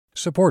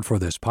Support for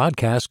this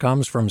podcast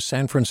comes from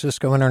San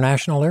Francisco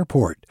International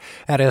Airport.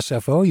 At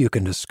SFO, you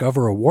can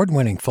discover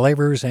award-winning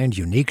flavors and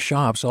unique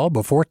shops all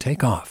before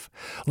takeoff.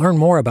 Learn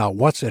more about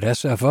what's at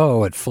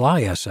SFO at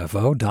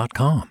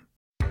flysfo.com.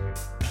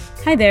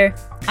 Hi there,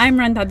 I'm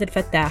Rand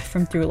Abdel-Fattah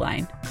from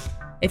Throughline.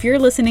 If you're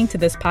listening to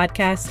this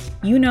podcast,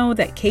 you know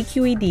that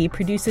KQED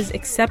produces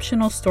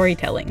exceptional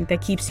storytelling that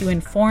keeps you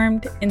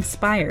informed,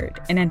 inspired,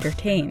 and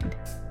entertained.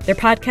 Their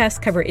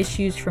podcasts cover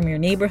issues from your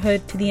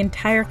neighborhood to the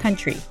entire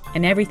country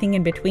and everything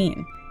in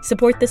between.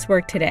 Support this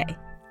work today.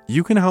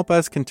 You can help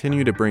us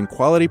continue to bring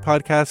quality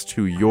podcasts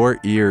to your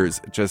ears.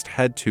 Just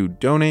head to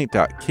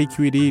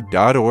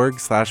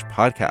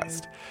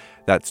donate.kqed.org/podcast.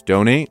 That's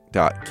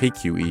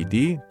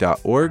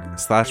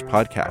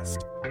donate.kqed.org/podcast.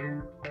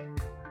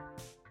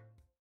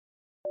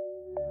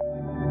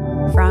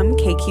 From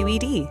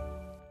KQED.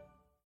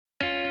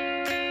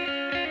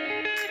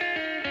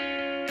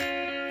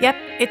 Yep,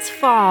 it's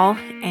fall,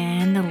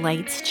 and the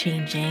light's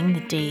changing. The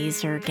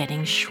days are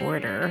getting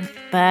shorter.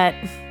 But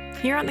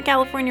here on the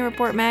California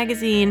Report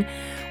magazine,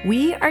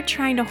 we are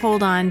trying to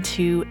hold on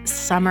to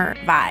summer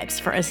vibes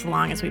for as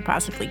long as we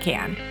possibly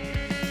can.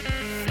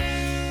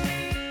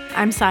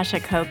 I'm Sasha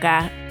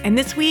Coca, and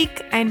this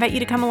week I invite you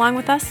to come along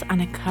with us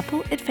on a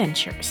couple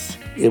adventures.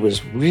 It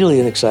was really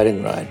an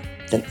exciting ride,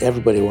 and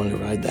everybody wanted to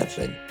ride that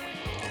thing.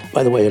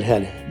 By the way, it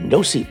had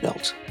no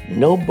seatbelts,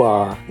 no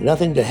bar,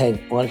 nothing to hang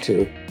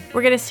onto.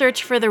 We're going to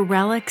search for the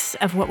relics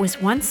of what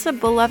was once a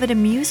beloved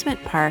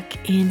amusement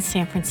park in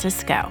San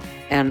Francisco.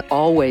 And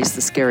always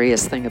the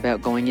scariest thing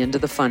about going into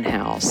the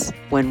funhouse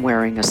when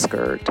wearing a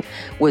skirt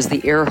was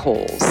the air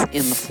holes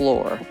in the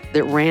floor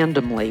that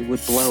randomly would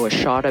blow a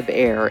shot of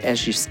air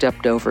as you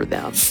stepped over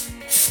them.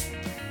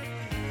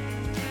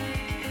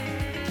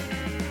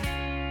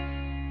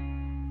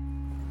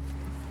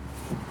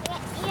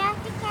 You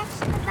have to catch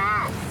the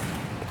bus.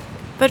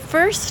 But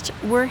first,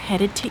 we're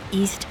headed to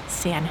East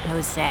San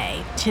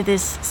José, to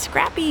this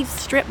scrappy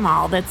strip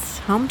mall that's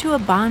home to a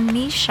bánh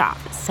mì shop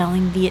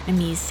selling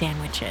Vietnamese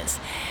sandwiches.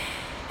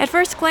 At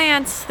first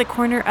glance, the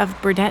corner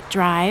of Burdett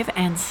Drive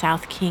and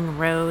South King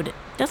Road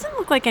doesn't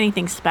look like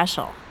anything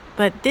special.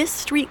 But this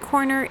street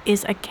corner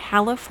is a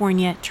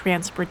California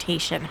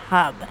transportation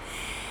hub.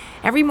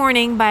 Every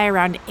morning by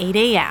around 8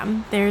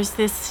 a.m., there's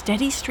this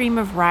steady stream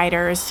of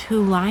riders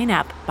who line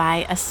up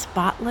by a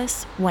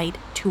spotless white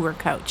tour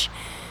coach.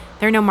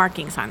 There are no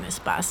markings on this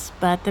bus,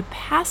 but the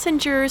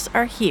passengers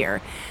are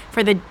here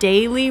for the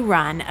daily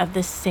run of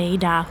the Xe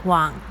Đò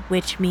Hoàng,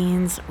 which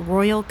means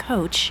royal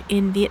coach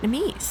in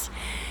Vietnamese.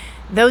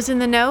 Those in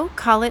the know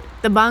call it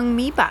the Bánh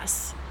Mì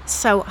Bus.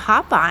 So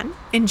hop on,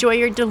 enjoy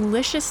your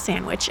delicious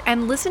sandwich,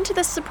 and listen to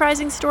this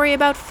surprising story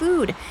about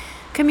food,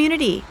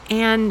 community,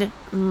 and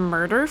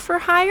murder for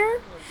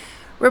hire?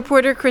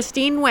 Reporter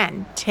Christine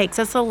Nguyen takes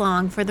us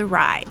along for the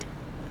ride.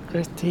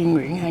 Christine,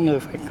 Nguyễn, hai người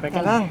phải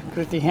cái đó.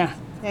 Christine ha.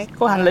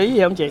 Có hành lý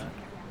gì không chị?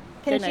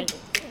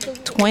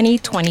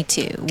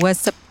 2022 was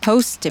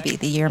supposed to be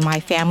the year my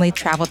family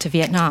traveled to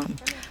Vietnam.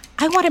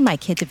 I wanted my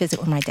kid to visit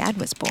where my dad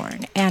was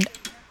born, and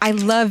I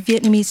love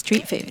Vietnamese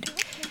street food.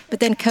 But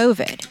then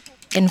COVID,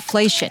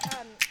 inflation,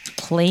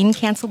 plane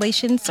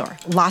cancellations, or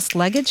lost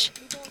luggage?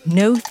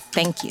 No,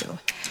 thank you.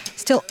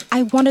 Still,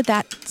 I wanted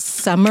that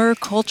summer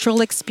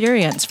cultural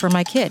experience for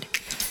my kid.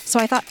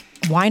 So I thought,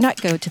 why not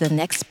go to the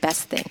next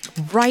best thing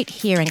right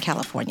here in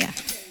California,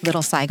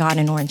 Little Saigon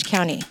in Orange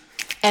County?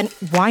 And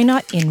why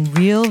not in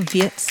real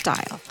Viet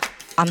style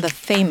on the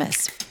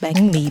famous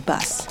Bánh Mì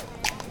Bus?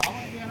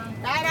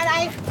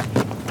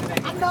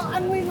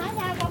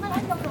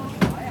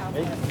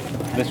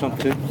 This one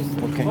too?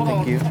 Okay,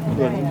 thank you.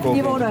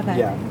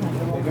 Yeah.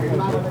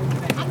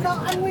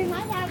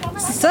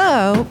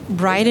 So,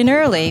 bright and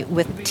early,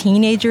 with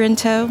teenager in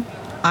tow,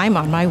 I'm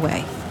on my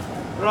way.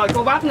 Rồi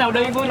cô bác nào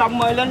đi vui lòng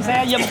mời lên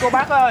xe giùm cô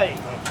bác ơi.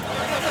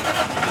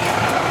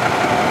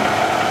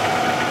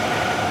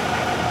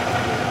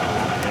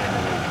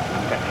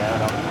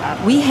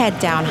 We head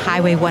down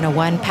Highway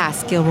 101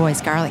 past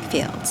Gilroy's garlic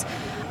fields.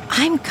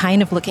 I'm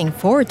kind of looking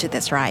forward to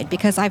this ride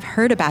because I've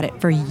heard about it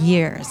for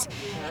years.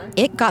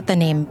 It got the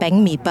name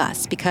Bánh Mì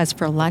Bus because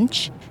for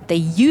lunch, they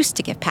used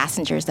to give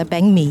passengers a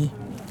bánh mì,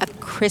 a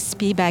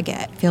crispy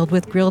baguette filled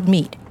with grilled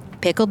meat,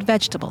 pickled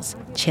vegetables,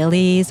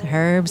 chilies,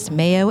 herbs,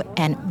 mayo,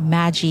 and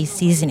Maggi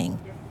seasoning,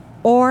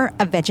 or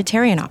a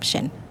vegetarian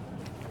option.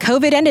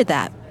 COVID ended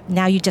that.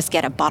 Now you just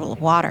get a bottle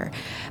of water.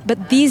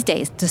 But these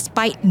days,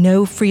 despite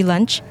no free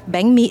lunch,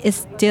 bánh mì is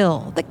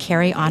still the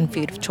carry-on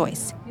food of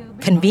choice.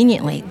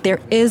 Conveniently, there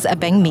is a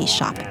bánh mì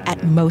shop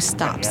at most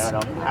stops.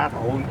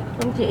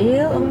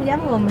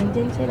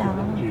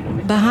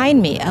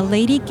 Behind me, a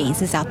lady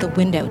gazes out the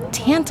window,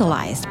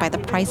 tantalized by the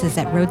prices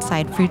at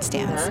roadside fruit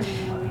stands.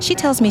 She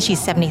tells me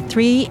she's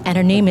 73 and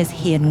her name is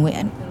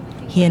Nguyen.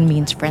 Hien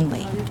means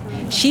friendly.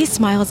 She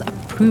smiles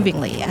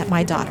approvingly at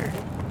my daughter.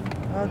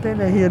 Tên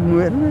là Hiền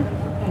Nguyễn.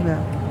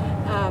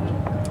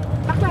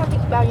 Bác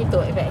bao nhiêu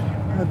tuổi vậy?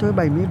 Tôi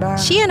 73.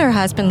 She and her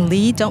husband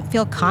Lee don't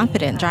feel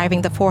confident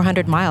driving the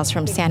 400 miles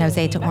from San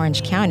Jose to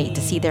Orange County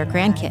to see their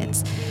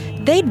grandkids.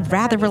 They'd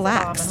rather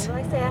relax.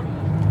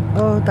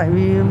 Tại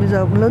vì bây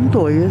giờ cũng lớn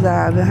tuổi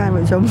già rồi, hai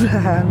vợ chồng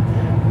già,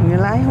 người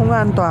lái không có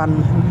an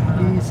toàn,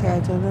 đi xe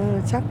cho nó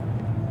chắc.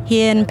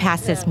 Nguyen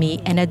passes me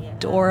an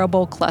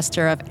adorable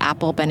cluster of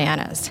apple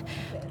bananas.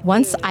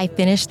 Once I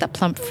finish the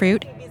plump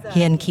fruit,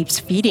 Nguyen keeps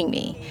feeding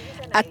me.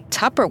 A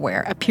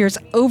Tupperware appears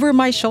over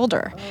my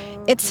shoulder.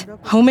 It's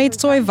homemade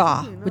soy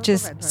va, which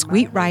is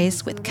sweet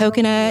rice with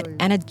coconut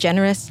and a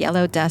generous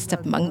yellow dust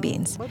of mung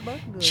beans.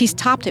 She's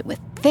topped it with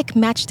thick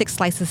matchstick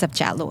slices of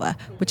chả lụa,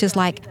 which is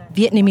like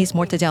Vietnamese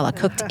mortadella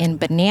cooked in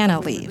banana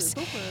leaves.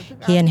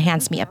 Nguyen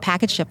hands me a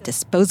package of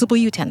disposable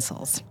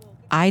utensils.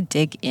 I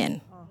dig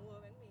in.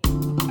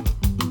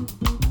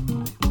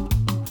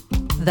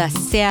 The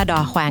Xe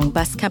Đò Hoàng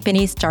bus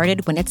company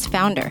started when its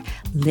founder,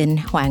 Linh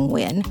Hoang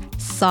Nguyen,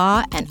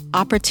 saw an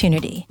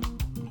opportunity.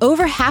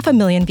 Over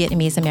 500,000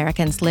 Vietnamese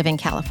Americans live in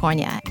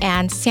California,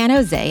 and San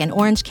Jose and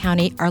Orange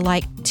County are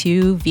like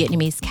two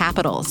Vietnamese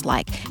capitals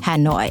like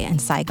Hanoi and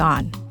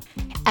Saigon.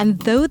 And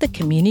though the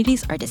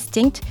communities are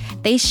distinct,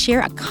 they share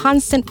a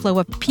constant flow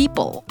of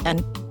people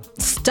and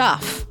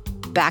stuff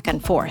back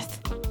and forth.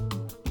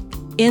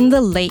 In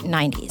the late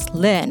 90s,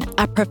 Linh,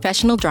 a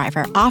professional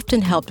driver, often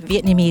helped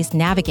Vietnamese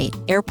navigate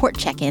airport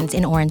check-ins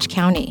in Orange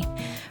County.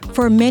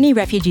 For many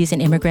refugees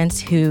and immigrants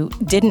who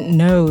didn't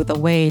know the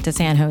way to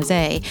San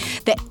Jose,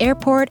 the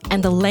airport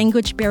and the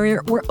language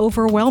barrier were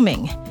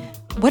overwhelming.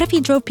 What if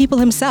he drove people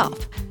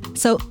himself?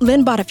 So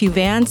Linh bought a few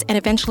vans, and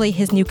eventually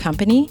his new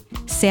company,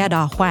 Xe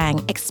Đò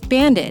Hoàng,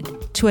 expanded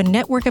to a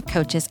network of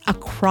coaches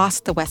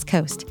across the West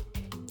Coast.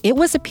 It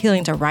was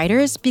appealing to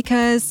riders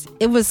because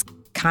it was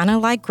kind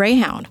of like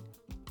Greyhound,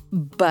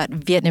 but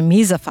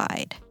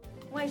Vietnamesified.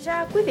 Ngoài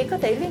ra, quý vị có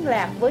thể liên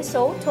lạc với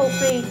số toll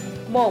free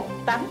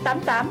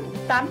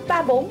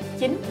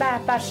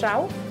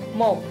 1-888-834-9336,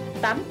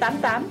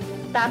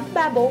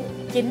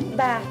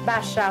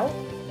 1-888-834-9336.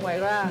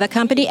 The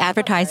company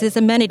advertises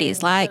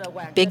amenities like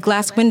big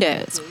glass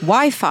windows,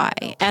 Wi-Fi,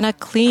 and a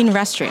clean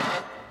restroom.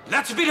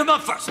 Let's beat him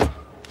up first.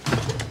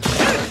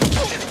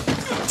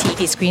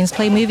 TV screens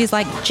play movies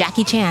like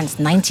Jackie Chan's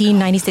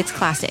 1996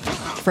 classic,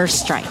 First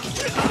Strike.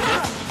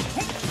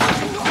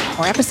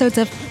 Or episodes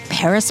of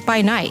Paris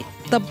by Night,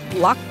 the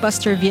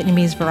blockbuster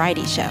Vietnamese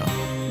variety show.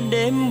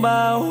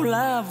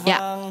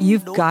 Yeah,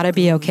 you've got to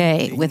be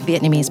okay with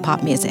Vietnamese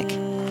pop music.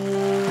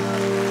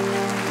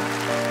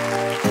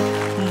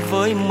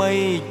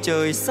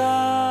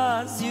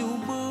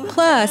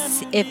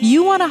 Plus, if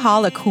you want to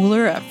haul a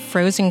cooler of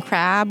frozen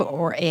crab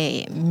or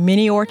a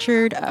mini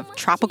orchard of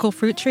tropical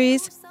fruit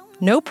trees,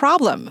 no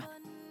problem.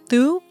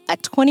 Thu, a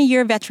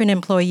 20-year veteran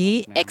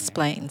employee,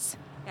 explains.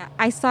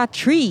 I saw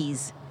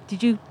trees.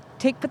 Did you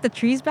put the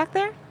trees back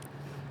there?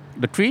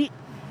 The tree?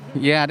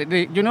 Yeah,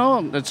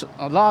 there's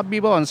a lot of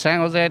people in San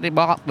Jose, they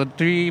bought the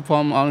tree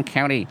from Orange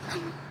County.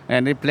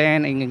 And they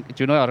plant in,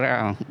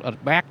 around the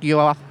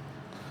backyard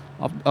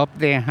of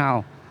their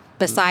house.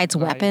 Besides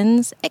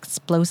weapons,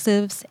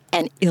 explosives,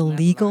 and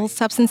illegal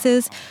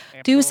substances,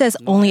 Thu says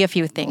only a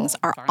few things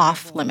are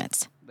off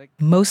limits.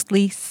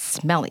 Mostly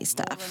smelly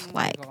stuff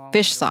like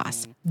fish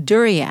sauce,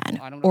 durian,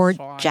 or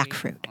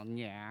jackfruit.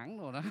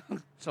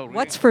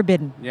 What's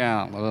forbidden?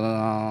 Yeah,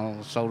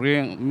 so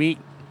meat.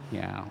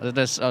 Yeah,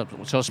 there's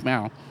so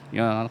smell.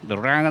 The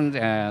ramen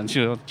and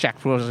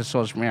jackfruit is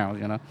so smell.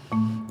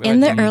 In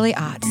the early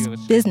aughts,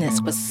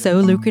 business was so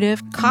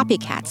lucrative,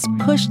 copycats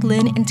pushed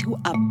Linh into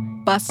a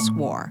bus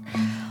war.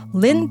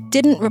 Linh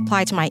didn't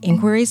reply to my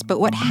inquiries, but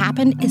what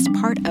happened is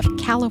part of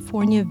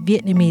California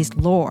Vietnamese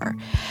lore.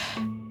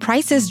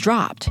 Prices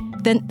dropped.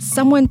 Then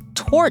someone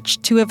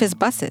torched two of his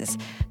buses.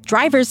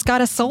 Drivers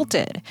got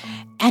assaulted.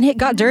 And it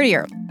got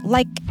dirtier,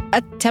 like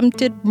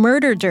attempted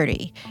murder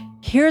dirty.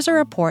 Here's a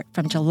report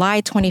from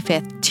July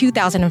 25th,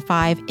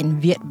 2005 in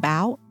Viet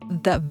Bao,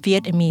 the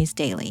Vietnamese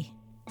daily.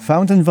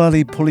 Fountain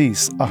Valley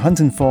police are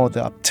hunting for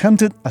the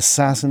attempted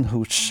assassin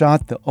who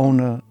shot the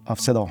owner of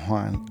Xe Đò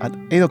Hoàng at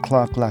 8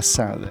 o'clock last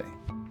Saturday.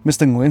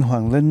 Mr. Nguyen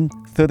Hoang Linh,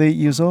 38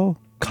 years old,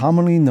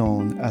 commonly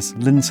known as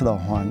Linh Xe Đò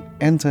Hoàng,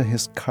 entered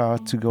his car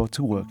to go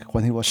to work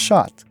when he was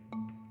shot.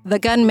 The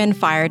gunman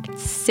fired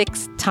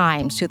 6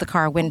 times through the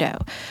car window,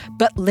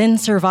 but Linh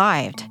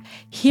survived.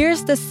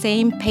 Here's the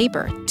same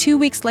paper 2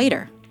 weeks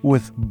later.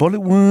 With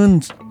bullet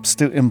wounds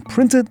still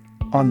imprinted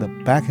on the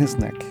back of his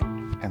neck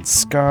and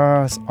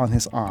scars on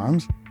his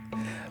arms,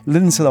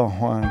 Linh Xe Đò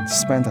Hoàng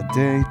spent a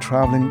day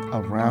traveling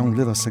around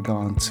Little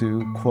Saigon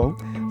to, quote,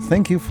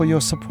 "Thank you for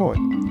your support,"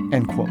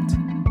 end quote.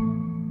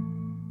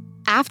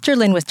 After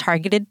Linh was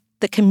targeted,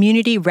 the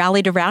community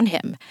rallied around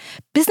him.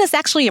 Business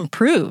actually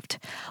improved.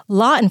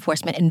 Law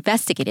enforcement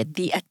investigated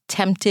the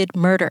attempted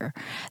murder.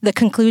 The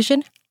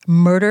conclusion?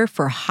 Murder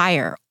for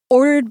hire,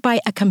 ordered by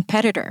a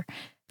competitor.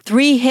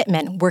 3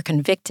 hitmen were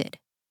convicted.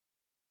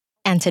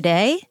 And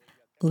today,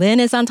 Linh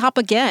is on top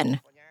again.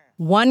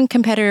 One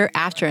competitor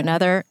after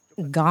another,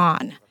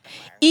 gone.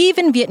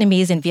 Even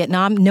Vietnamese in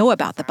Vietnam know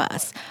about the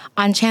bus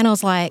on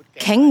channels like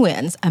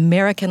Nguyen's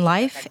American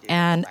Life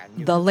and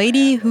The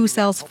Lady Who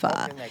Sells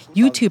Pho.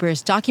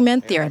 YouTubers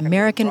document their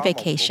American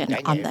vacation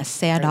on the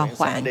Xe Đò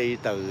Hoàng.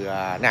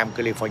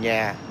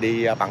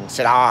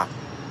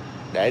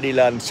 để đi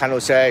lên San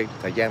José,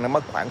 thời gian nó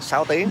mất khoảng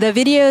 6 tiếng. The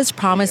videos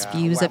promise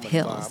views of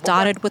hills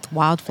dotted with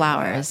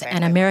wildflowers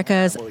and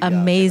America's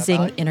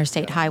amazing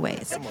interstate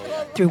highways.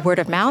 Through word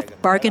of mouth,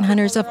 bargain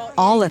hunters of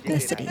all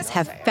ethnicities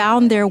have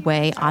found their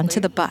way onto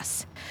the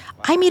bus.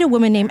 I meet a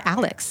woman named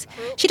Alex.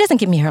 She doesn't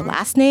give me her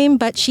last name,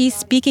 but she's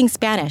speaking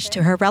Spanish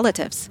to her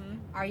relatives.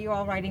 Are you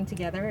all riding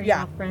together? Are you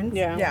Yeah. all friends?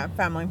 Yeah,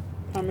 family.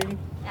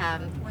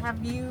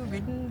 Have you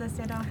ridden the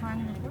Xe Đò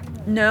Hoàng before?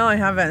 No, I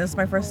haven't. This is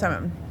my first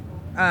time.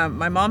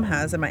 My mom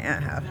has and my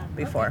aunt have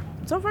before.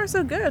 So far,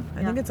 so good.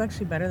 I think it's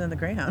actually better than the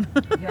Greyhound.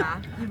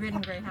 Yeah, you've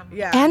ridden Greyhound.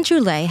 Yeah. Andrew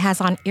Lay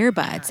has on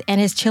earbuds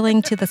and is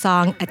chilling to the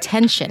song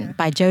Attention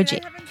by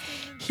Joji.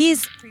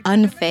 He's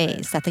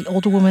unfazed that the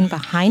older woman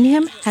behind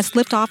him has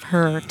slipped off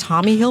her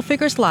Tommy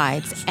Hilfiger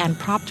slides and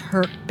propped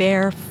her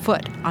bare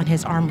foot on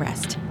his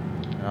armrest.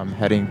 I'm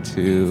heading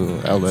to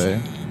LA.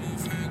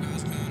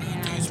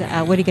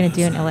 And what are you going to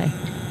do in LA?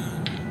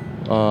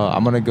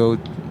 I'm going to go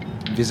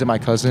visit my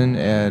cousin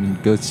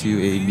and go to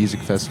a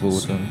music festival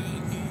with him.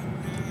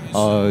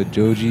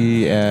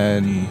 Joji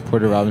and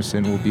Porter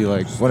Robinson will be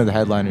like one of the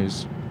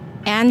headliners.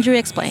 Andrew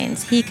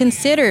explains he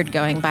considered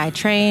going by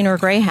train or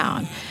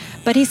Greyhound,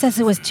 but he says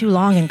it was too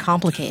long and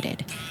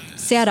complicated.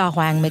 Xe Đò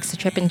Hoàng makes the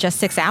trip in just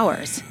 6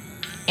 hours.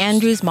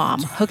 Andrew's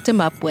mom hooked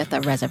him up with a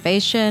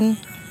reservation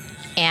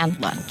and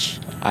lunch.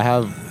 I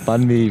have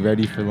bánh mì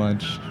ready for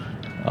lunch.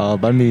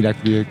 Bánh mì đặc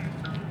biệt.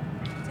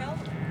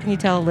 Can you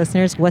tell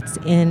listeners what's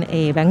in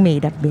a bánh mì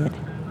đặc biệt?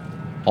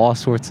 All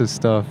sorts of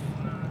stuff.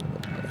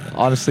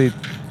 Honestly,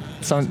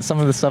 some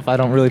of the stuff I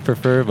don't really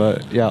prefer,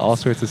 but yeah, all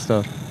sorts of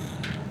stuff.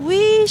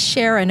 We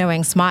share a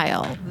knowing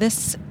smile.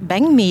 This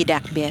bánh mì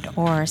đặc biệt,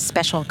 or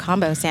special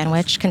combo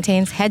sandwich,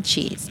 contains head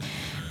cheese.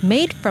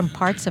 Made from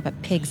parts of a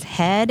pig's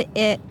head,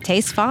 it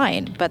tastes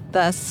fine, but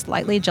the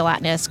slightly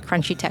gelatinous,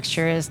 crunchy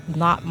texture is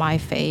not my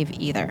fave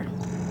either.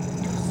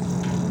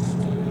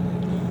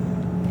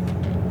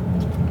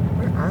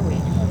 Where are we?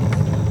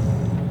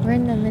 We're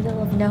in the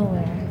middle of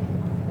nowhere.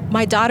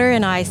 My daughter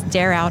and I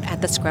stare out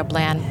at the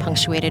scrubland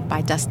punctuated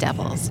by dust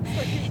devils.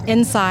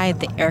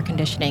 Inside, the air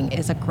conditioning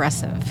is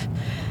aggressive.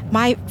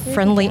 My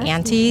friendly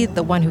auntie,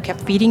 the one who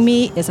kept feeding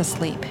me, is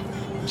asleep.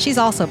 She's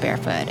also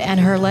barefoot, and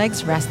her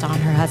legs rest on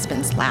her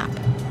husband's lap.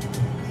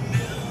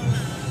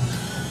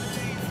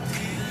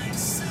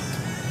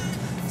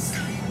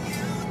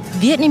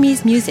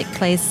 Vietnamese music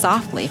plays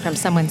softly from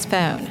someone's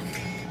phone.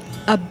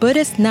 A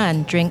Buddhist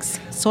nun drinks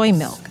soy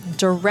milk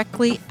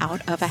directly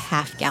out of a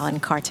half-gallon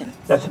carton.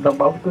 Xin thông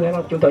báo quý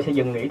khách, chúng tôi sẽ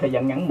dừng nghỉ thời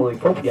gian ngắn 10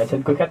 phút và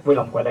xin quý khách vui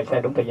lòng quay lại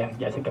xe đúng thời gian.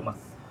 Dạ, xin cảm ơn.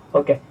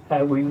 Okay,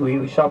 we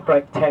will short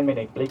break 10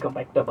 minutes. Please come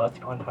back to the bus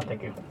on time.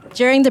 Thank you.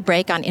 During the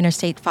break on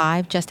Interstate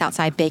 5, just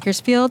outside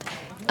Bakersfield,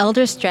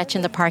 elders stretch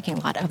in the parking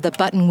lot of the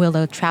Button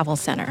Willow Travel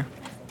Center.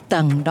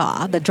 Tầng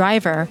Đỏ, the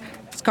driver,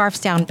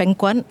 scarfs down bánh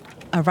cuốn,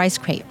 a rice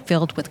crate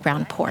filled with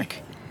ground pork.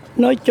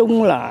 Nói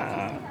chung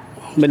là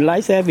mình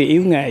lái xe vì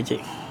yêu nghề chị.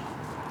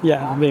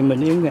 Dạ, vì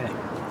mình yêu nghề.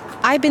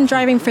 I've been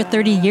driving for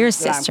 30 years,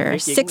 sister,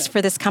 6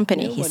 for this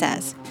company, he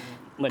says.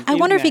 I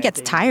wonder if he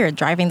gets tired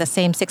driving the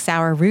same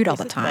 6-hour route all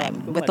the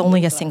time with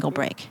only a single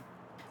break.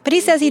 But he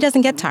says he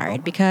doesn't get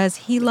tired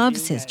because he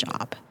loves his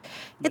job.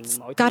 It's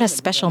got a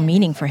special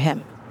meaning for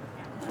him.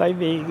 Tại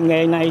vì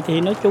nghề này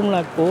thì nói chung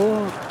là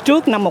của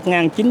trước năm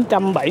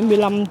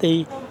 1975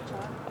 thì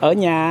ở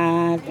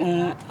nhà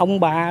ông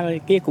bà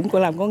kia cũng có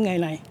làm có nghề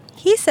này.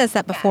 He says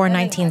that before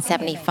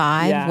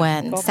 1975,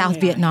 when South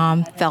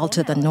Vietnam fell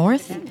to the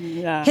north,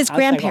 his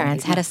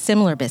grandparents had a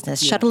similar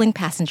business shuttling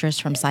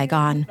passengers from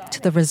Saigon to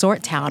the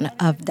resort town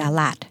of Đà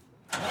Lạt.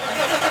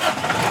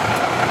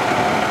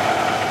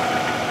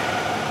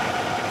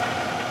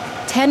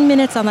 "10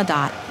 minutes on the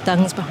dot,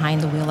 Dung's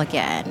behind the wheel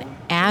again,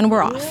 and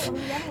we're off.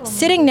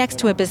 Sitting next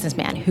to a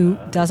businessman who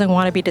doesn't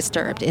want to be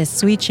disturbed is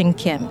Sui Ching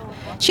Kim.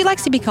 She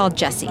likes to be called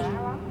Jessie.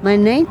 My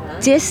name,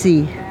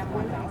 Jessie.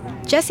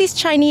 Jessie's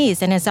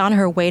Chinese and is on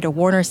her way to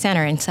Warner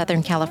Center in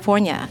Southern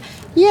California.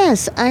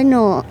 Yes, I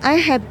know. I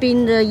have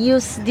been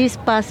use this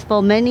bus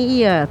for many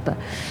years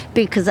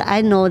because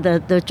I know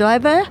the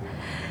driver.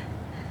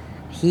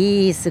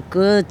 He is a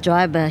good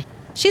driver.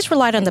 She's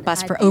relied on the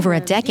bus for over a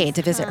decade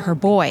to visit her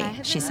boy,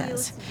 she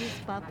says.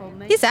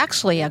 He's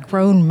actually a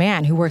grown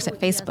man who works at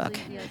Facebook.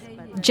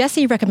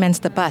 Jessie recommends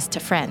the bus to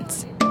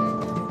friends.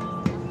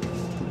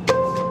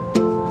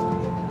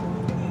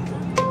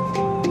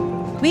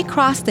 We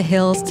cross the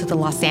hills to the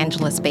Los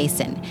Angeles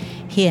basin.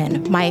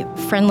 Hien, my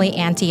friendly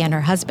auntie, and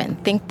her husband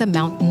think the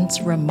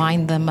mountains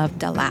remind them of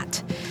Đà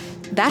Lạt.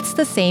 That's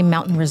the same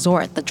mountain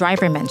resort the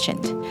driver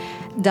mentioned.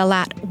 Đà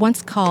Lạt,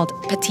 once called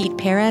Petite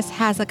Paris,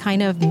 has a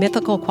kind of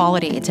mythical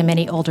quality to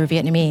many older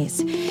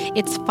Vietnamese.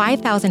 It's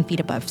 5,000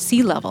 feet above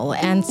sea level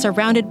and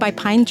surrounded by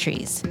pine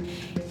trees.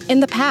 In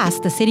the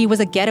past, the city was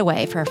a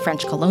getaway for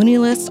French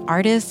colonialists,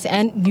 artists,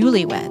 and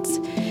newlyweds.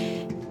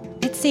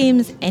 It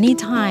seems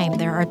anytime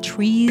there are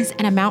trees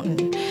and a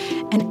mountain,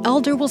 an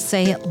elder will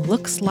say it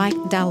looks like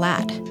Đà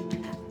Lạt.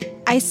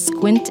 I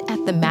squint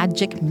at the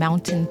Magic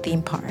Mountain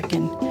theme park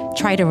and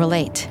try to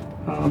relate.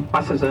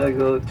 Passenger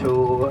go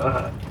to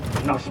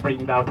no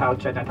spring downtown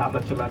Chinatown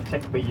that you can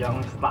check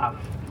beyond staff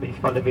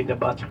before leaving the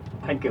bus.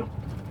 Thank you.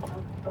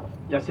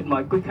 Dạ, xin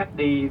mời quý khách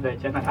đi về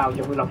Chinatown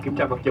và vui lòng kiểm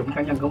tra vật dụng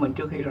cá nhân của mình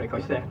trước khi rời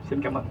khỏi xe.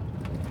 Xin cảm ơn.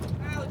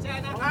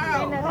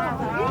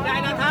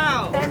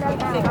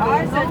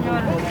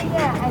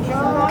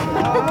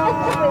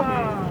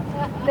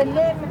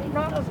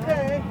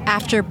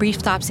 After brief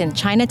stops in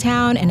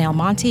Chinatown and El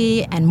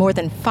Monte and more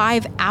than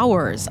 5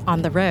 hours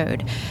on the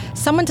road,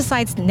 someone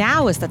decides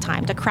now is the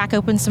time to crack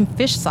open some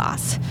fish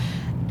sauce.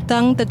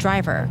 Thung, the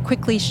driver,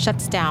 quickly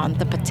shuts down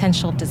the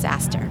potential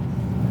disaster.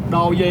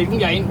 Đồ gì cũng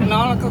vậy,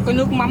 nó có cái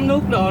nước mắm nước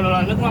đồ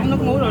là nước mắm nước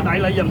muối rồi đậy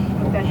lại giùm.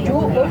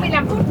 Chú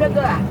 45 phút nữa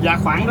cơ à? Dạ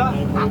khoảng đó.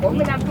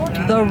 45 phút.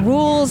 The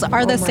rules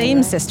are the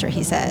same, sister,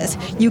 he says.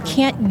 You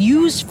can't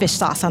use fish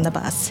sauce on the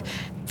bus.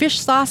 Fish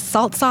sauce,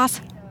 salt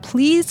sauce,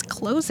 please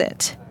close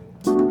it.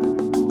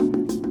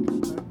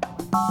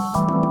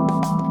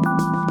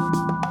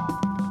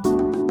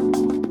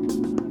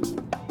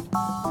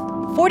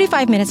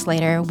 "45 minutes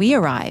later, we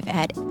arrive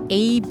at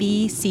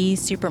ABC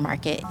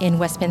Supermarket in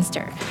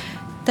Westminster.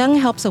 Thung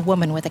helps a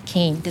woman with a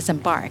cane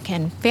disembark,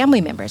 and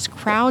family members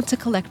crowd to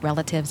collect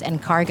relatives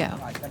and cargo.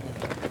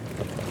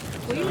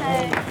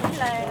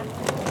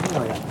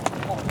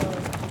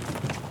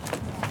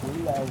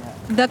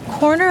 The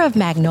corner of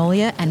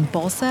Magnolia and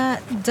Bolsa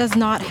does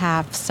not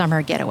have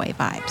summer getaway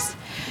vibes.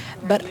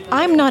 But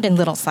I'm not in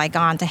Little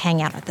Saigon to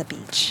hang out at the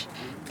beach.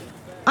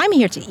 I'm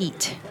here to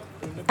eat.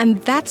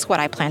 And that's what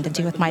I plan to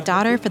do with my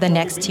daughter for the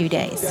next 2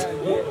 days.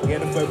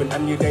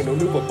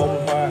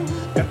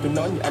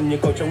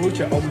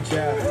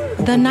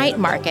 The night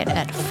market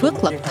at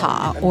Phuoc Lộc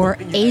Thọ, or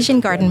Asian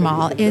Garden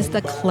Mall, is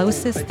the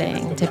closest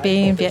thing to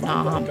being in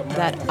Vietnam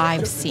that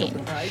I've seen.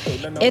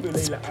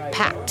 It's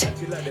packed.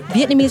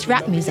 Vietnamese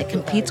rap music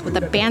competes with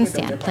a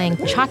bandstand playing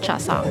cha-cha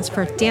songs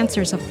for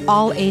dancers of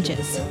all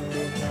ages.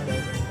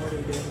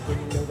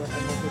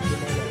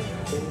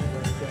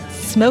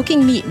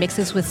 Smoking meat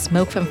mixes with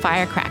smoke from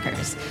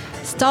firecrackers.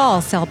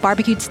 Stalls sell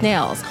barbecued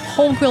snails,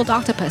 whole-grilled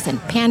octopus,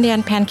 and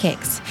pandan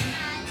pancakes.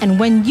 And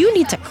when you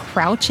need to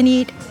crouch and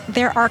eat,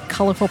 there are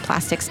colorful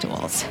plastic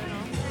stools,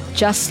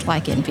 just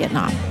like in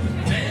Vietnam.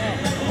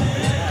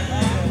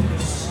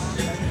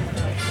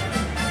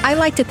 I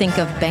like to think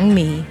of bánh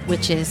mì,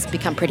 which has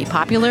become pretty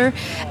popular,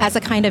 as a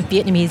kind of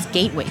Vietnamese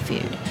gateway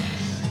food.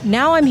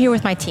 Now I'm here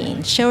with my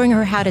teen, showing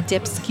her how to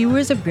dip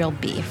skewers of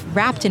grilled beef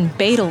wrapped in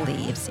betel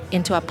leaves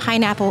into a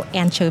pineapple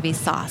anchovy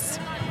sauce.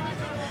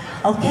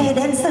 Okay,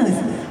 dancers,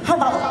 how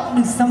about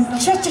do some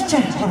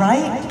cha-cha-cha, all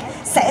right?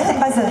 Sẽ hơn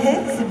bao giờ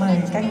hết, xin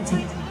mời các anh chị.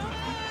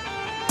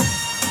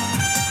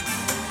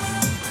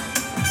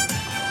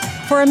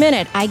 For a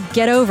minute, I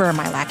get over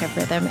my lack of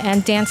rhythm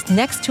and dance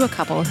next to a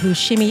couple who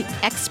shimmy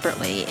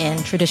expertly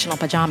in traditional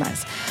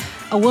pajamas.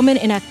 A woman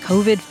in a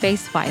COVID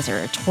face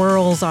visor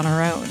twirls on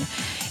her own.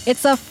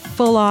 It's a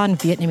full-on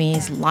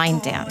Vietnamese line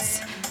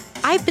dance.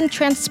 I've been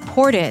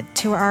transported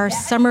to our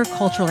summer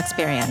cultural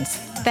experience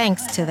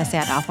thanks to the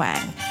Xe Đò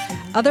Hoàng,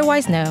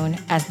 otherwise known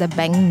as the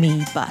Bánh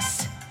Mì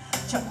Bus.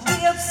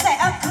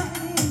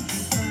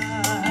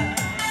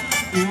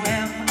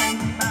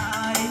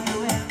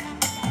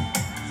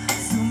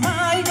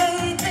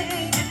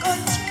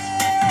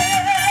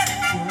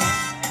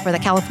 For the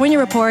California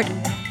Report,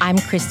 I'm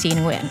Christine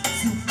Nguyen.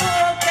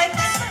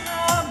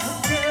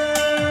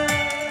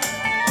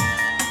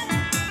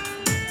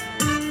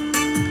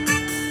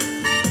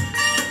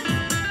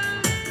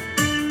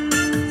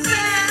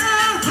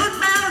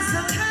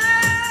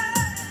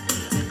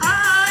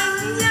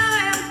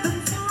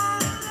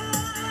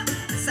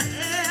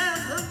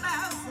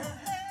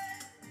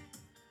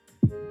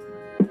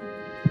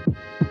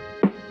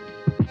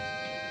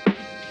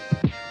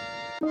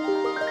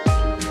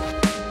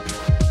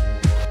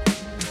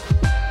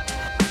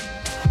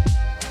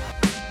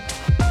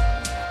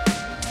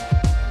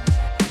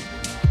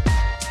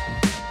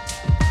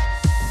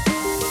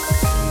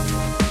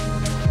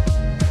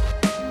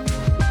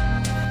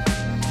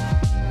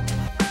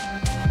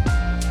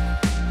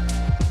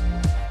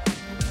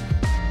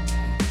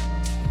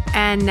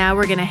 And now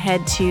we're going to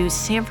head to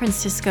San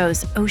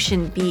Francisco's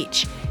Ocean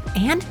Beach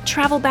and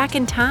travel back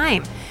in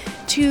time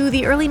to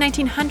the early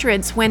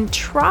 1900s when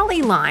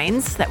trolley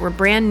lines that were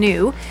brand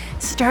new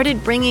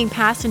started bringing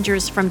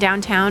passengers from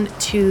downtown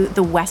to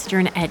the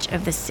western edge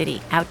of the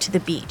city, out to the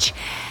beach.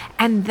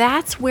 And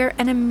that's where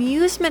an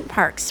amusement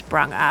park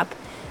sprung up,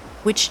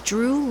 which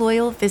drew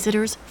loyal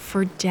visitors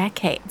for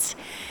decades.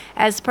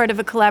 As part of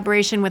a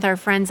collaboration with our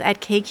friends at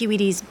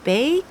KQED's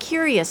Bay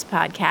Curious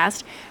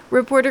podcast,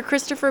 reporter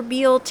Christopher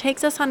Beale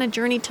takes us on a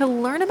journey to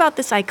learn about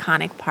this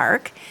iconic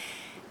park.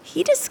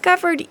 He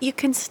discovered you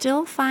can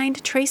still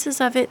find traces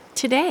of it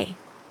today.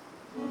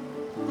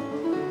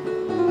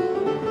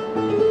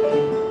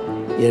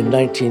 In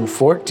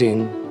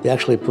 1914, they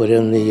actually put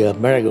in the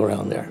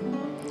merry-go-round there.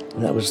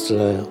 And that was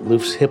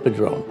Loof's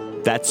Hippodrome.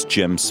 That's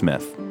Jim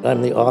Smith.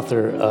 I'm the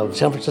author of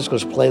San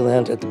Francisco's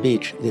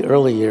Playland-at-the-Beach, the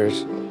early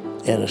years,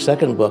 and a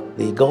second book,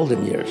 The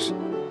Golden Years.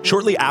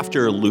 Shortly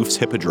after Loof's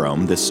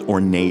Hippodrome, this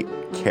ornate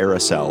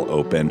carousel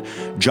opened,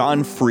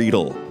 John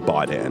Friedel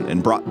bought in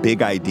and brought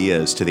big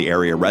ideas to the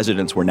area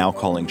residents were now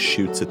calling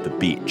chutes at the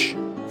beach.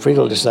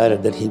 Friedel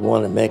decided that he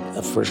wanted to make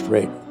a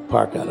first-rate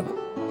park out of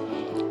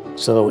it.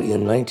 So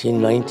in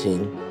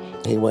 1919,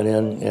 he went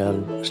in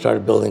and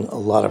started building a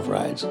lot of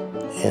rides.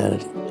 And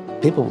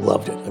people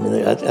loved it. I mean,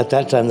 at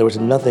that time, there was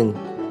nothing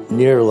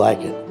near like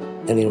it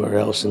anywhere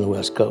else in the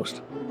West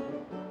Coast.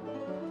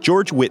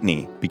 George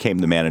Whitney became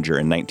the manager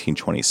in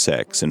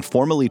 1926 and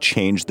formally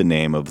changed the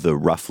name of the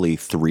roughly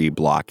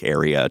 3-block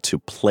area to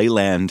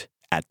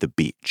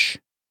Playland-at-the-Beach.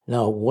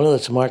 Now, one of the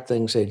smart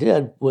things they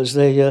did was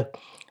they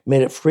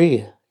made it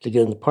free to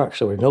get in the park,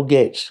 so there were no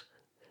gates.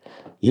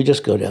 You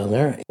just go down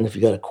there, and if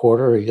you got a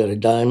quarter or you got a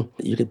dime,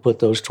 you could put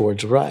those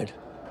towards the ride.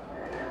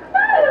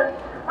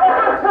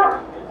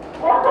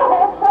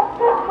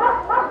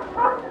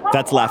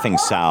 That's Laughing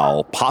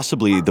Sal,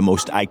 possibly the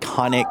most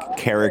iconic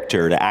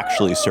character to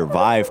actually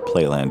survive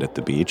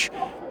Playland-at-the-Beach.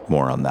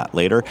 More on that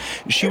later.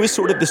 She was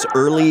sort of this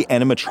early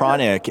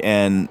animatronic,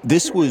 and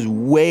this was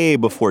way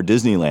before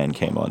Disneyland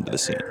came onto the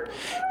scene.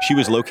 She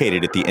was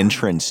located at the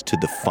entrance to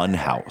the Fun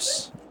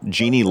House.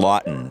 Jeannie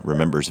Lawton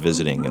remembers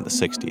visiting in the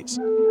 60s.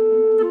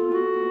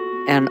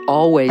 And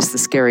always the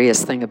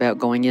scariest thing about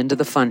going into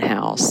the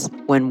funhouse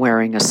when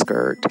wearing a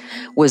skirt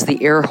was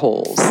the air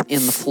holes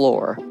in the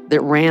floor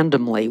that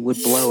randomly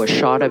would blow a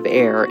shot of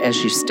air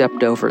as you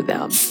stepped over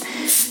them.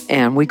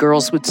 And we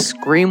girls would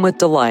scream with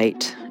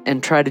delight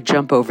and try to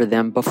jump over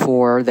them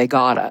before they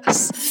got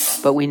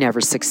us, but we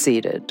never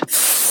succeeded.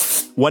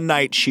 One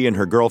night, she and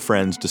her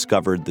girlfriends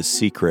discovered the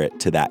secret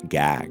to that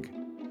gag.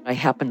 I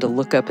happened to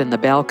look up in the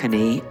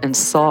balcony and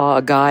saw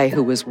a guy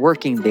who was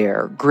working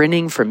there,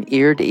 grinning from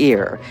ear to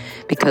ear,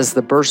 because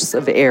the bursts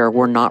of air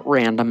were not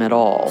random at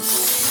all.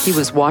 He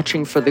was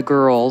watching for the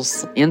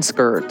girls in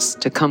skirts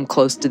to come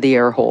close to the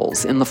air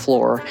holes in the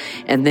floor,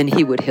 and then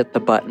he would hit the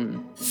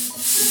button.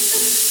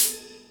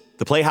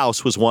 The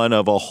Playhouse was one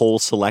of a whole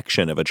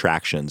selection of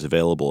attractions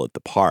available at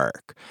the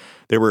park.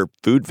 There were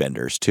food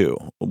vendors, too.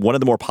 One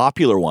of the more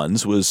popular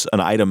ones was an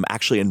item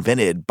actually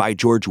invented by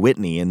George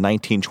Whitney in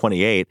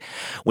 1928.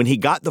 When he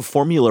got the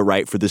formula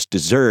right for this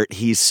dessert,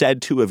 he's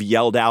said to have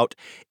yelled out,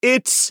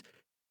 "It's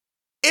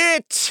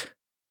it!"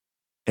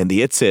 And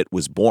the It's It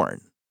was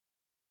born.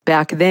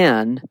 Back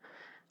then,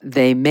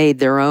 they made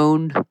their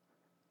own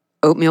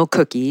oatmeal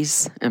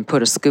cookies and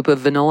put a scoop of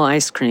vanilla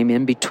ice cream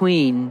in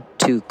between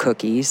 2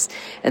 cookies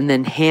and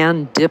then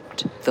hand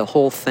dipped the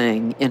whole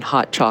thing in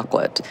hot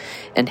chocolate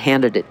and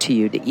handed it to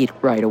you to eat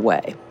right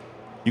away.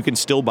 You can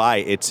still buy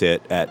It's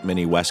It at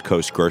many West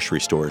Coast grocery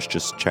stores.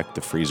 Just check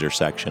the freezer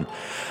section.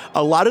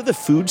 A lot of the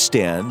food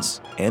stands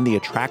and the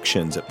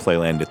attractions at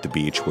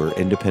Playland-at-the-Beach were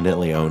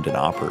independently owned and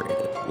operated,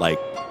 like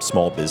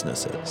small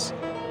businesses.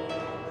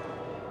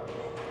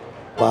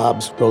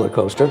 Bob's roller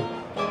coaster,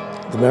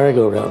 the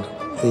merry-go-round,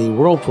 the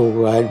whirlpool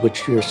ride,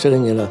 which you're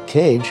sitting in a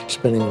cage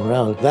spinning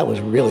around, that was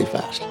really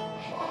fast.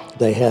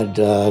 They had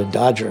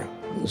Dodger.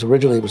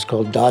 Originally it was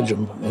called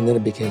Dodgem, and then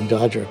it became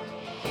Dodger.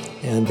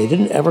 And they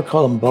didn't ever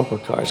call them bumper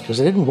cars because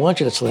they didn't want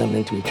you to slam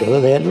into each other.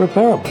 They had to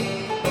repair them.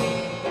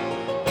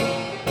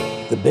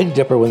 The Big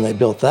Dipper, when they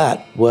built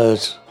that,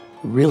 was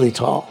really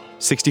tall.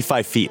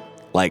 65 feet,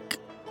 like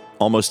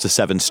almost a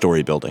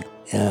 7-story building.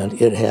 And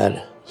it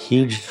had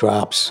huge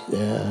drops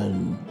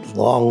and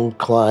long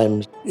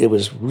climbs. It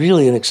was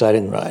really an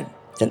exciting ride,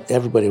 and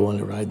everybody wanted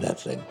to ride that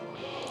thing.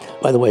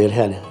 By the way, it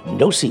had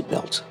no seat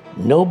belts,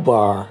 no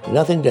bar,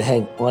 nothing to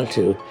hang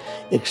onto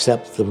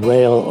except the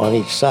rail on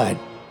each side.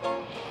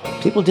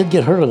 People did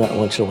get hurt on that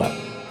once in a while.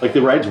 Like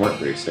the rides weren't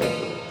very safe.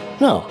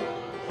 No.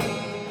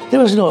 There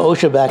was no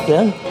OSHA back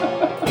then.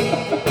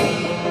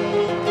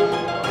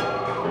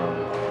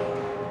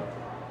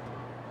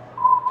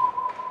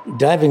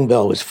 Diving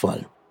bell was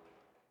fun.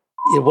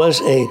 It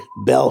was a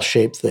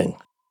bell-shaped thing.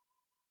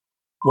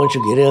 Once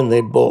you get in,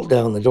 they'd bolt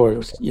down the door,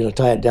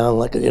 tie it down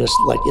like in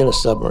a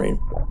submarine.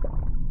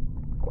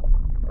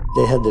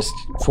 They had this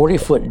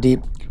 40-foot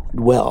deep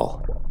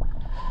well,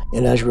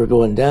 and as you were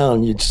going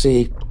down, you'd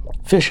see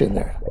fish in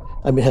there.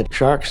 I mean, it had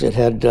sharks, it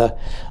had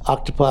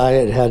octopi,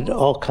 it had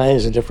all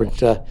kinds of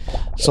different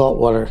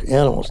saltwater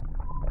animals.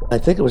 I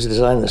think it was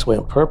designed this way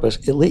on purpose.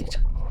 It leaked.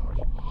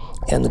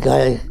 And the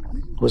guy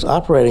who was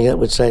operating it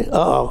would say,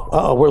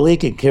 uh-oh, we're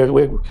leaking here.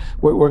 We're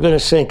going to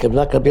sink. I'm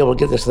not going to be able to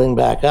get this thing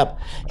back up.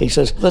 He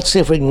says, let's see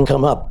if we can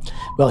come up.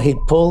 Well, he'd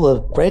pull the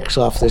brakes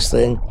off this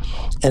thing,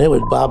 and it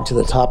would bob to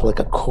the top like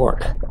a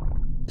cork.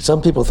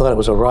 Some people thought it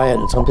was a riot,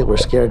 and some people were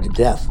scared to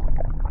death.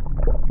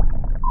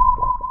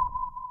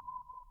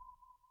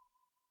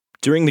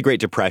 During the Great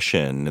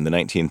Depression in the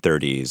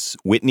 1930s,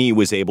 Whitney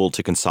was able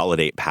to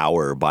consolidate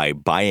power by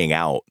buying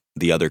out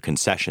the other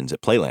concessions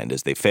at Playland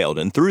as they failed.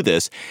 And through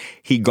this,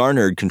 he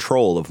garnered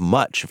control of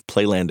much of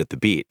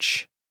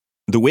Playland-at-the-Beach.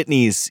 The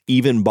Whitneys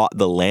even bought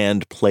the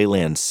land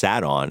Playland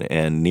sat on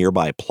and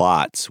nearby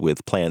plots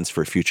with plans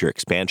for future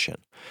expansion.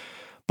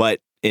 But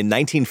in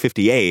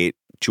 1958,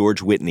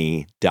 George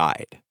Whitney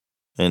died.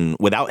 And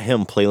without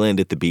him,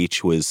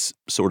 Playland-at-the-Beach was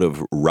sort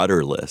of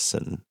rudderless,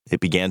 and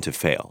it began to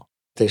fail.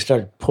 They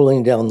started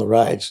pulling down the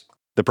rides.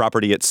 The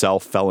property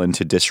itself fell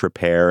into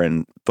disrepair,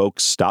 and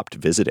folks stopped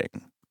visiting.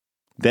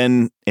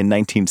 Then, in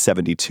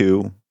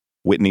 1972,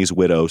 Whitney's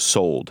widow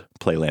sold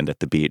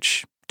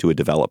Playland-at-the-Beach to a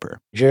developer.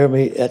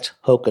 Jeremy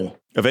Hoken.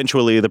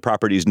 Eventually, the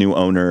property's new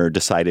owner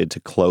decided to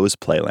close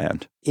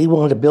Playland. He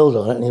wanted to build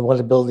on it, and he wanted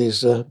to build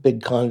these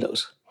big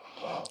condos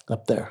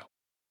up there.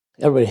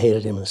 Everybody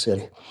hated him in the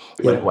city.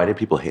 Why did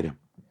people hate him?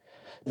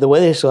 The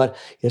way they saw it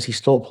is he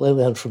stole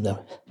Playland from them.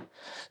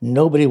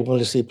 Nobody wanted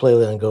to see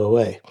Playland go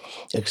away,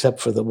 except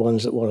for the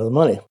ones that wanted the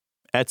money.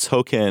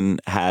 Hoken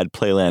had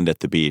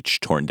Playland-at-the-Beach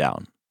torn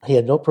down. He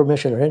had no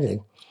permission or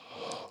anything.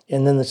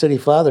 And then the city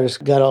fathers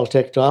got all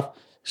ticked off,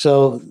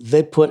 so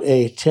they put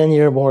a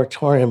 10-year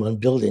moratorium on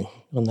building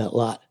on that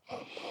lot.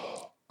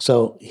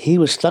 So he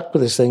was stuck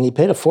with this thing. He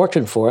paid a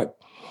fortune for it,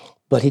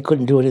 but he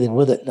couldn't do anything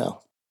with it now.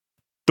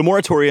 The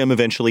moratorium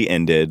eventually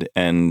ended,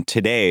 and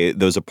today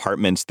those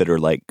apartments that are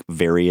like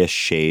various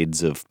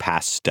shades of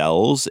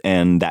pastels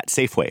and that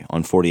Safeway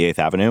on 48th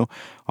Avenue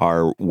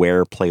are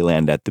where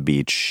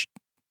Playland-at-the-Beach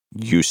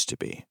used to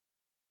be.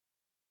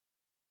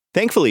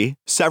 Thankfully,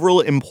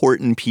 several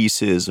important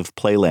pieces of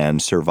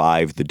Playland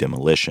survived the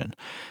demolition.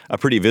 A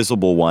pretty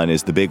visible one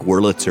is the big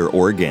Wurlitzer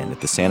organ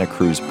at the Santa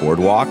Cruz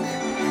Boardwalk.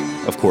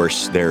 Of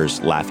course, there's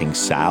Laughing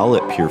Sal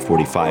at Pier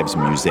 45's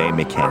Musée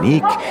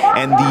Mécanique,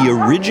 and the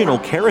original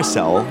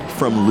carousel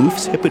from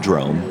Louv's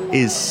Hippodrome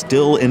is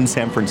still in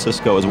San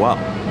Francisco as well.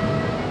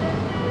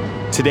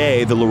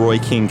 Today, the Leroy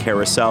King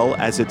Carousel,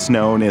 as it's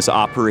known, is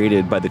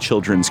operated by the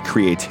Children's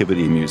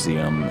Creativity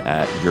Museum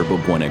at Yerba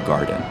Buena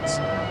Gardens.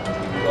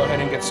 Go ahead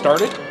and get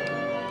started.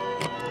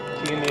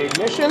 Key in the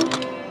ignition.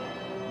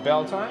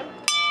 Bell time.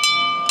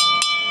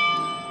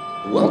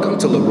 Welcome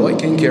to Leroy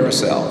King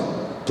Carousel.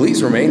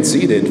 Please remain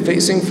seated,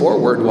 facing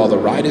forward while the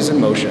ride is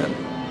in motion.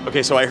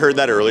 Okay, so I heard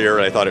that earlier,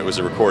 and I thought it was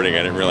a recording.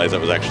 I didn't realize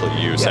that was actually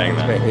you saying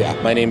that. Yeah,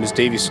 my name is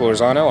Davey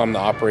Solorzano. I'm the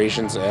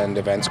operations and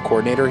events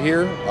coordinator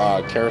here,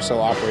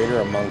 carousel operator,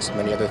 amongst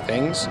many other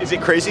things. Is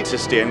it crazy to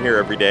stand here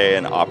every day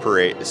and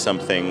operate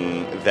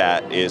something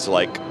that is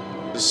like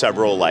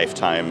several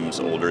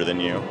lifetimes older than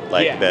you?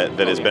 That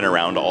has been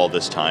around all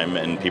this time,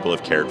 and people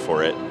have cared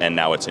for it, and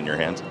now it's in your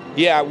hands?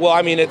 Yeah, well,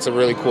 I mean, it's a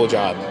really cool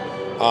job.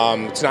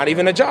 It's not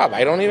even a job.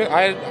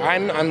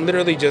 I'm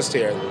literally just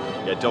here.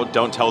 Yeah,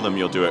 don't tell them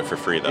you'll do it for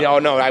free, though.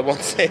 No, I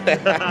won't say that.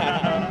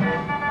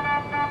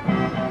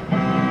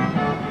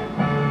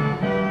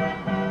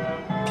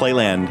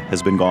 Playland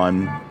has been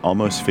gone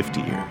almost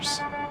 50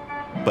 years.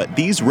 But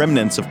these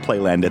remnants of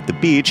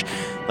Playland-at-the-Beach,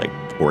 like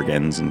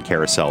organs and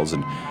carousels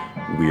and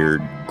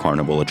weird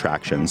carnival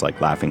attractions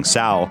like Laughing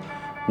Sal,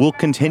 will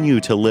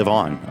continue to live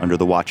on under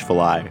the watchful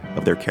eye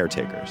of their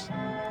caretakers,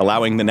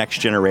 allowing the next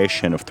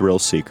generation of thrill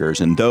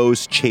seekers and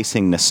those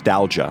chasing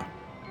nostalgia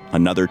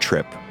another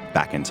trip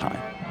back in time.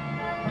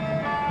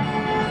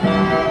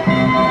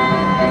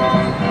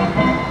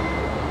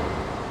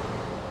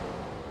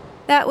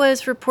 That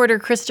was reporter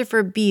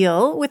Christopher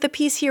Beale with a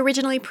piece he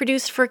originally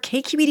produced for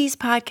KQED's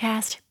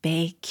podcast,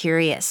 Bay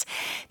Curious.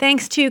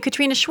 Thanks to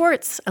Katrina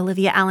Schwartz,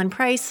 Olivia Allen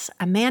Price,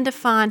 Amanda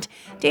Font,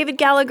 David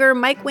Gallagher,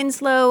 Mike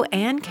Winslow,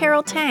 and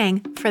Carol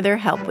Tang for their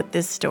help with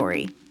this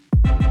story.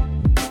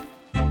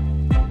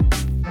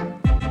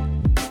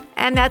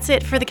 And that's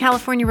it for the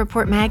California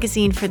Report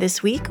magazine for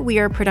this week. We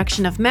are a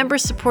production of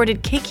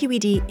member-supported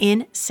KQED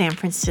in San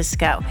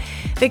Francisco.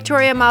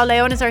 Victoria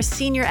Mauleon is our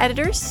senior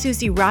editor,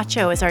 Susie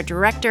Racho is our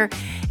director,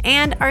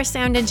 and our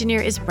sound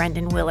engineer is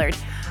Brendan Willard.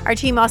 Our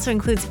team also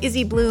includes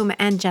Izzy Bloom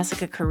and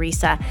Jessica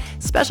Carissa.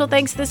 Special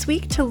thanks this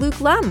week to Luke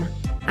Lum.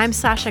 I'm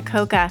Sasha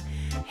Coca,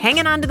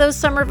 hanging on to those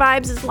summer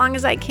vibes as long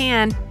as I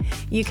can.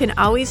 You can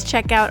always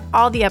check out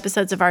all the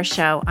episodes of our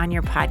show on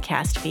your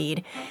podcast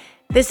feed.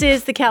 This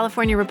is the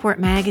California Report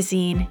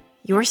magazine.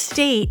 Your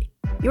state,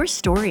 your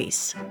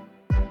stories.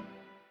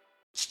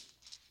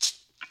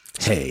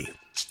 Hey,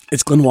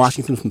 it's Glenn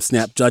Washington from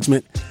Snap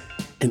Judgment.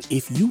 And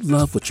if you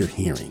love what you're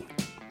hearing,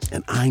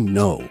 and I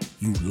know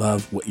you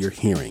love what you're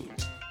hearing,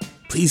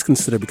 please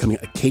consider becoming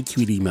a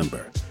KQED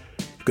member.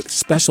 You get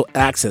special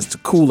access to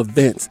cool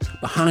events,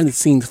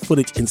 behind-the-scenes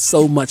footage, and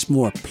so much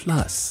more.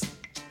 Plus,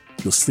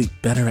 you'll sleep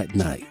better at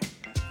night,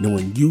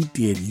 knowing you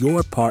did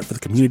your part for the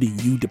community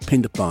you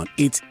depend upon.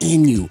 It's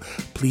in you.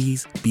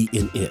 Please be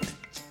in it.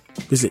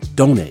 Visit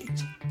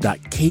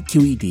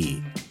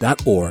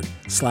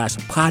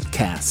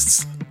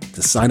donate.kqed.org/podcasts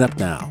to sign up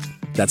now.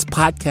 That's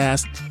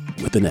podcast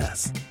with an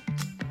S.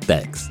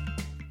 Thanks.